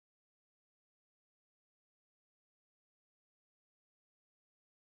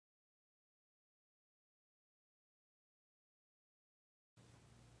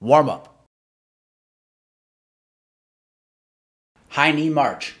Warm up. High knee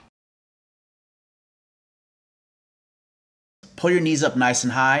march. Pull your knees up nice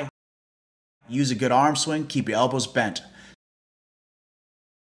and high. Use a good arm swing. Keep your elbows bent.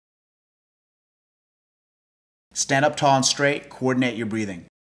 Stand up tall and straight. Coordinate your breathing.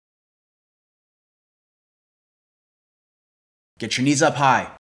 Get your knees up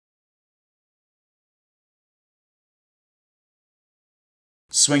high.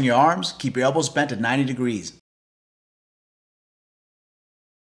 Swing your arms. Keep your elbows bent at 90 degrees.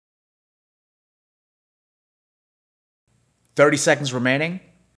 "30 seconds remaining.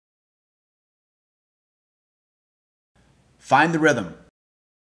 Find the rhythm.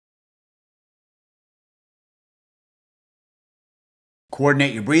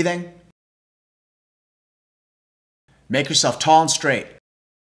 Coordinate your breathing. Make yourself tall and straight.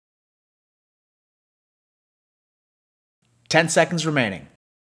 10 seconds remaining.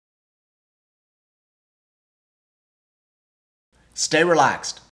 Stay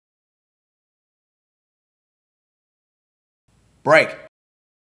relaxed. Break.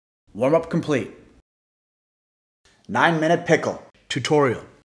 Warm up complete. 9-minute pickle tutorial.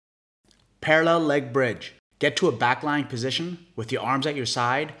 Parallel leg bridge. Get to a back lying position with your arms at your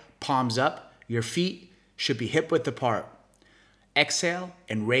side, palms up. Your feet should be hip width apart. Exhale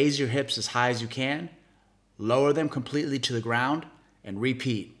and raise your hips as high as you can. Lower them completely to the ground and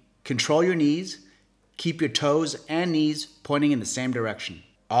repeat. Control your knees. Keep your toes and knees pointing in the same direction.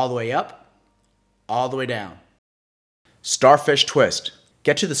 All the way up, all the way down. Starfish twist.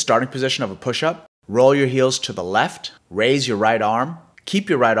 Get to the starting position of a push-up. Roll your heels to the left. Raise your right arm. Keep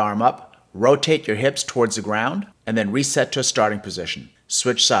your right arm up. Rotate your hips towards the ground and then reset to a starting position.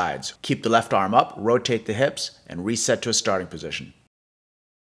 Switch sides. Keep the left arm up, rotate the hips, and reset to a starting position.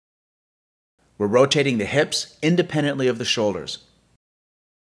 We're rotating the hips independently of the shoulders.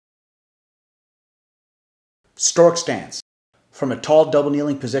 Stork stance. From a tall double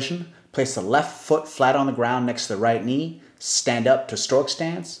kneeling position, place the left foot flat on the ground next to the right knee. Stand up to stork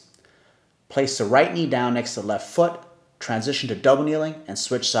stance. Place the right knee down next to the left foot. Transition to double kneeling and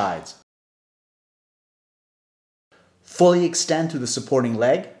switch sides. Fully extend through the supporting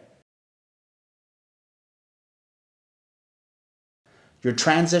leg. You're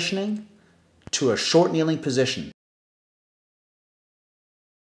transitioning to a short kneeling position.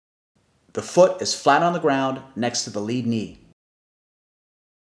 The foot is flat on the ground next to the lead knee.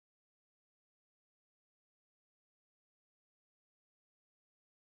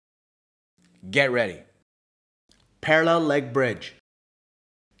 Get ready. Parallel leg bridge.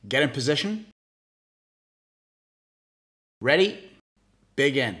 Get in position. Ready?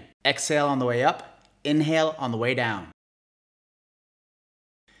 Begin. Exhale on the way up. Inhale on the way down.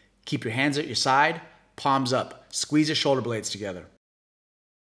 Keep your hands at your side, palms up. Squeeze your shoulder blades together.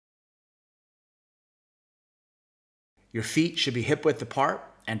 Your feet should be hip width apart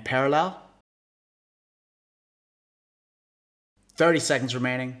and parallel. 30 seconds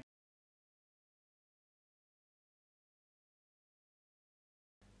remaining.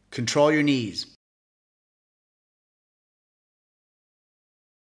 Control your knees.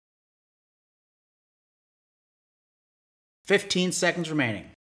 "15 seconds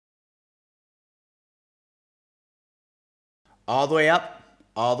remaining. All the way up,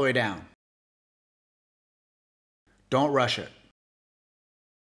 all the way down. Don't rush it.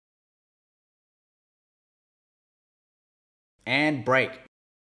 And break.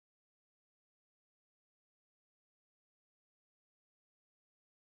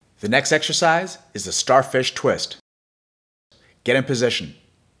 The next exercise is the starfish twist. Get in position.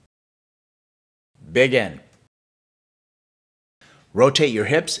 Begin. Rotate your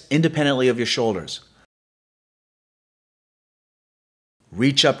hips independently of your shoulders.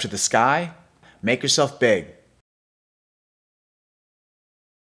 Reach up to the sky. Make yourself big.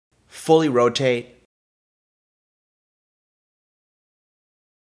 Fully rotate.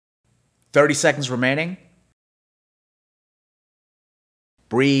 30 seconds remaining.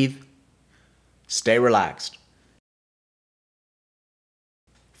 Breathe. Stay relaxed.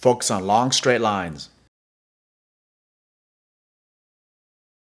 Focus on long straight lines.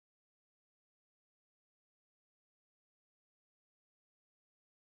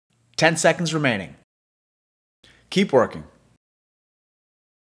 "10 seconds remaining. Keep working.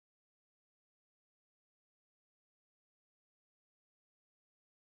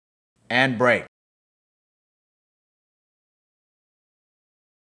 And break.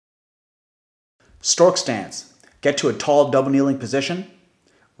 Stork stance. Get to a tall double kneeling position.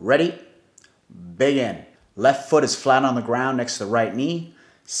 Ready? Begin. Left foot is flat on the ground next to the right knee.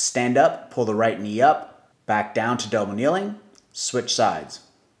 Stand up, pull the right knee up, back down to double kneeling. Switch sides.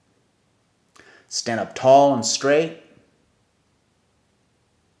 Stand up tall and straight.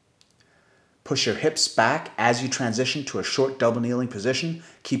 Push your hips back as you transition to a short double kneeling position.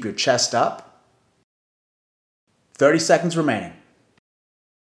 Keep your chest up. 30 seconds remaining.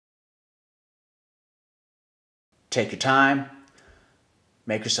 Take your time.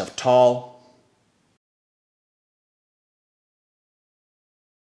 Make yourself tall.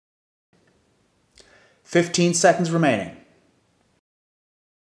 "15 seconds remaining.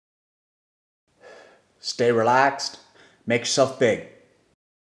 Stay relaxed. Make yourself big.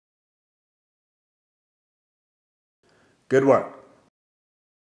 Good work.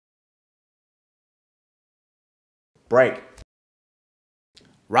 Break.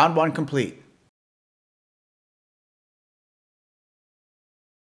 Round 1 complete.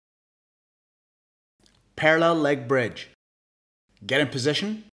 Parallel leg bridge. Get in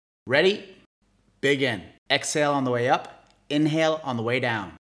position. Ready? Big in. Exhale on the way up. Inhale on the way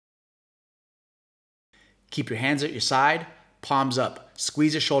down. Keep your hands at your side, palms up.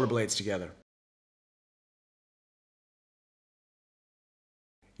 Squeeze your shoulder blades together.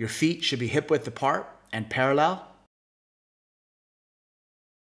 Your feet should be hip width apart and parallel.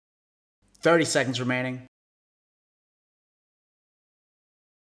 30 seconds remaining.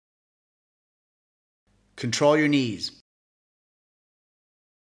 Control your knees.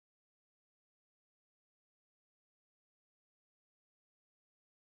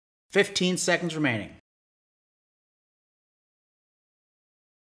 "15 seconds remaining.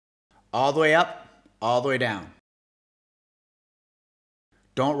 All the way up, all the way down.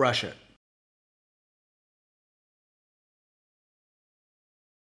 Don't rush it.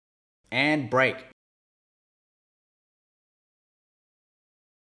 And break.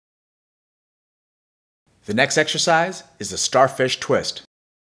 The next exercise is the starfish twist.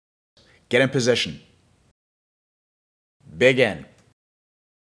 Get in position. Big in.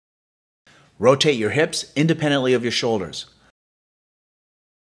 Rotate your hips independently of your shoulders.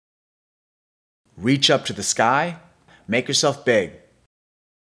 Reach up to the sky. Make yourself big.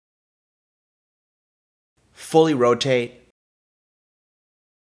 Fully rotate.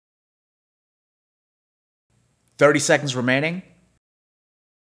 30 seconds remaining.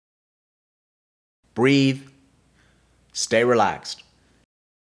 Breathe. Stay relaxed.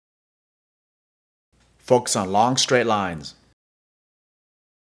 Focus on long, straight lines.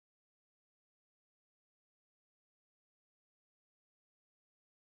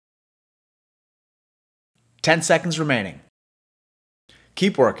 "10 seconds remaining.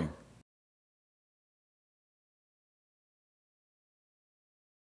 Keep working.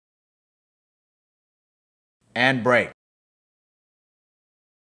 And break.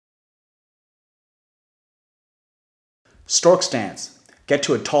 Stork stance. Get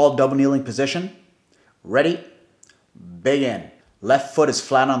to a tall double kneeling position. Ready? Big in. Left foot is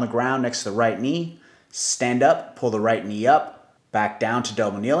flat on the ground next to the right knee. Stand up, pull the right knee up, back down to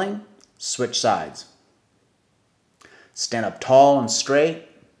double kneeling. Switch sides. Stand up tall and straight.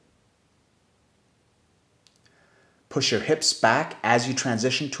 Push your hips back as you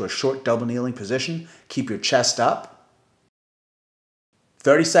transition to a short double kneeling position. Keep your chest up.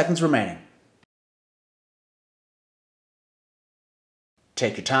 30 seconds remaining.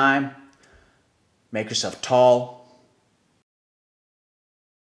 Take your time. Make yourself tall.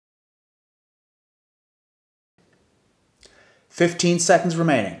 "15 seconds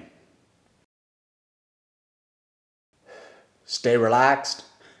remaining. Stay relaxed.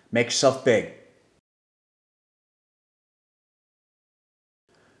 Make yourself big.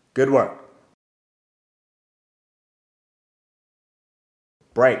 Good work.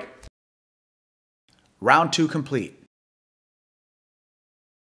 Break. Round 2 complete.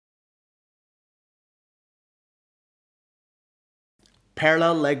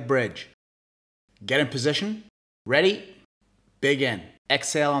 Parallel leg bridge. Get in position. Ready? Big in.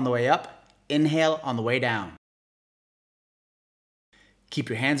 Exhale on the way up. Inhale on the way down. Keep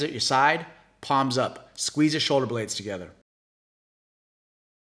your hands at your side, palms up. Squeeze your shoulder blades together.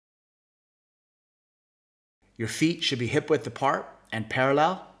 Your feet should be hip width apart and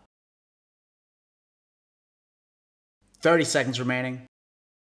parallel. 30 seconds remaining.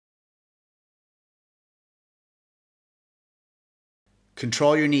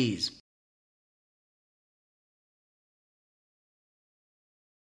 Control your knees.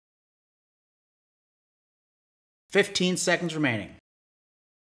 "15 seconds remaining.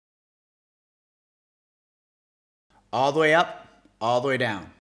 All the way up, all the way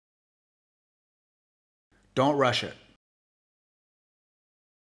down. Don't rush it.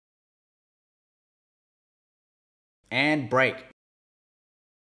 And break.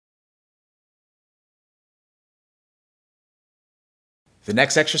 The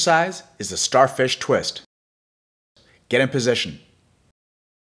next exercise is the starfish twist. Get in position.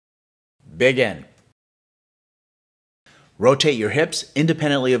 Big in. Rotate your hips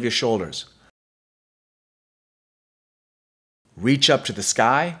independently of your shoulders. Reach up to the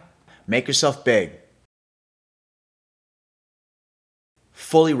sky. Make yourself big.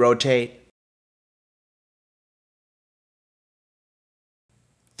 Fully rotate.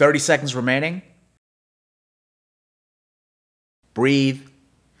 30 seconds remaining. Breathe.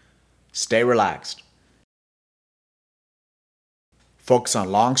 Stay relaxed. Focus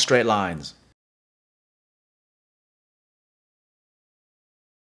on long, straight lines.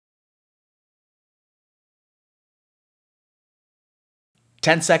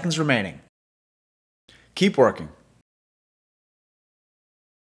 Ten seconds remaining. Keep working.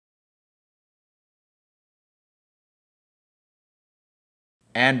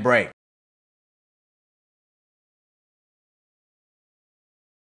 And break.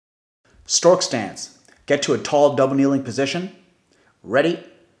 Stork stance. Get to a tall double kneeling position. Ready?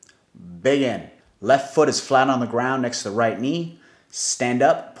 Big in. Left foot is flat on the ground next to the right knee. Stand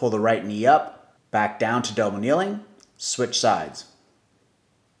up, pull the right knee up. Back down to double kneeling. Switch sides.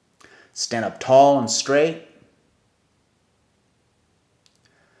 Stand up tall and straight.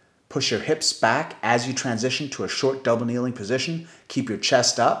 Push your hips back as you transition to a short double kneeling position. Keep your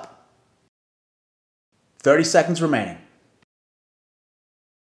chest up. 30 seconds remaining.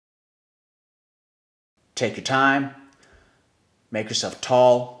 Take your time. Make yourself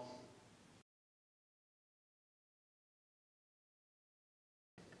tall.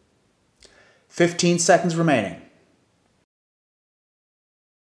 "15 seconds remaining.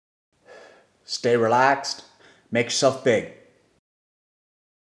 Stay relaxed. Make yourself big.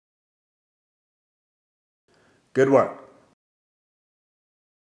 Good work.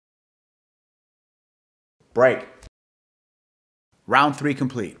 Break. Round 3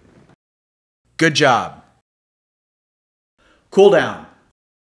 complete. Good job. Cool down.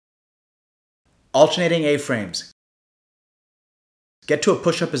 Alternating A-frames. Get to a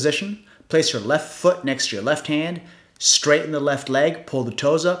push-up position. Place your left foot next to your left hand. Straighten the left leg, pull the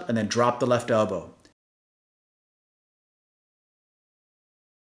toes up, and then drop the left elbow.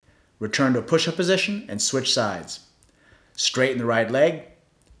 Return to a push-up position and switch sides. Straighten the right leg,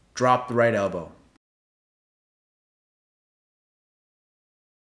 drop the right elbow.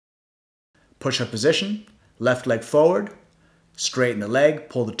 Push-up position, left leg forward, straighten the leg,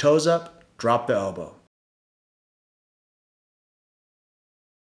 pull the toes up, drop the elbow.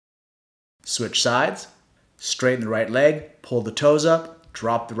 Switch sides, straighten the right leg, pull the toes up,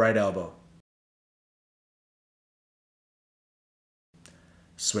 drop the right elbow.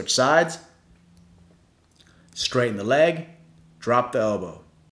 Switch sides, straighten the leg, drop the elbow.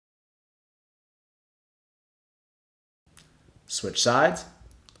 Switch sides,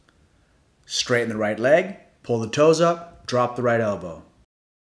 straighten the right leg, pull the toes up, drop the right elbow.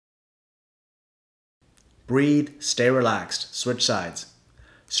 Breathe, stay relaxed, switch sides.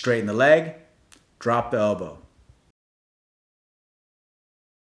 Straighten the leg, drop the elbow.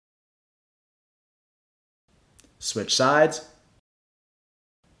 Switch sides,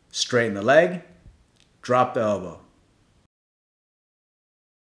 straighten the leg, drop the elbow.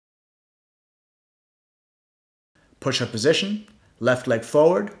 Push-up position, left leg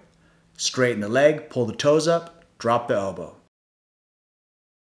forward, straighten the leg, pull the toes up, drop the elbow.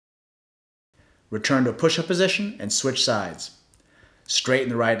 Return to a push-up position and switch sides. Straighten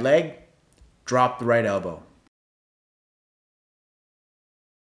the right leg, drop the right elbow.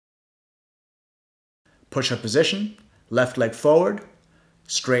 Push-up position, left leg forward,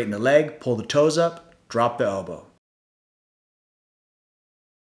 straighten the leg, pull the toes up, drop the elbow.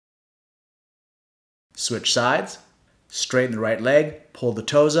 Switch sides, straighten the right leg, pull the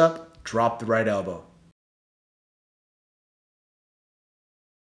toes up, drop the right elbow.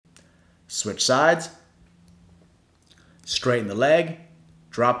 Switch sides, straighten the leg,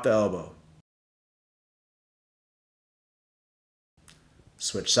 drop the elbow.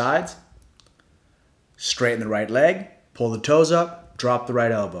 Switch sides, straighten the right leg, pull the toes up, drop the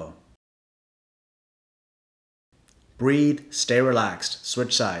right elbow. Breathe, stay relaxed,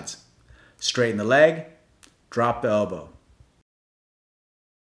 switch sides. Straighten the leg, drop the elbow.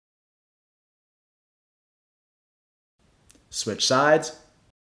 Switch sides,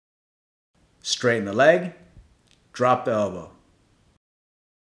 straighten the leg, drop the elbow.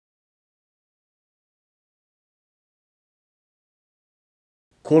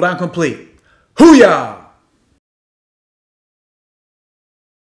 Cool down complete. Hoo-yah!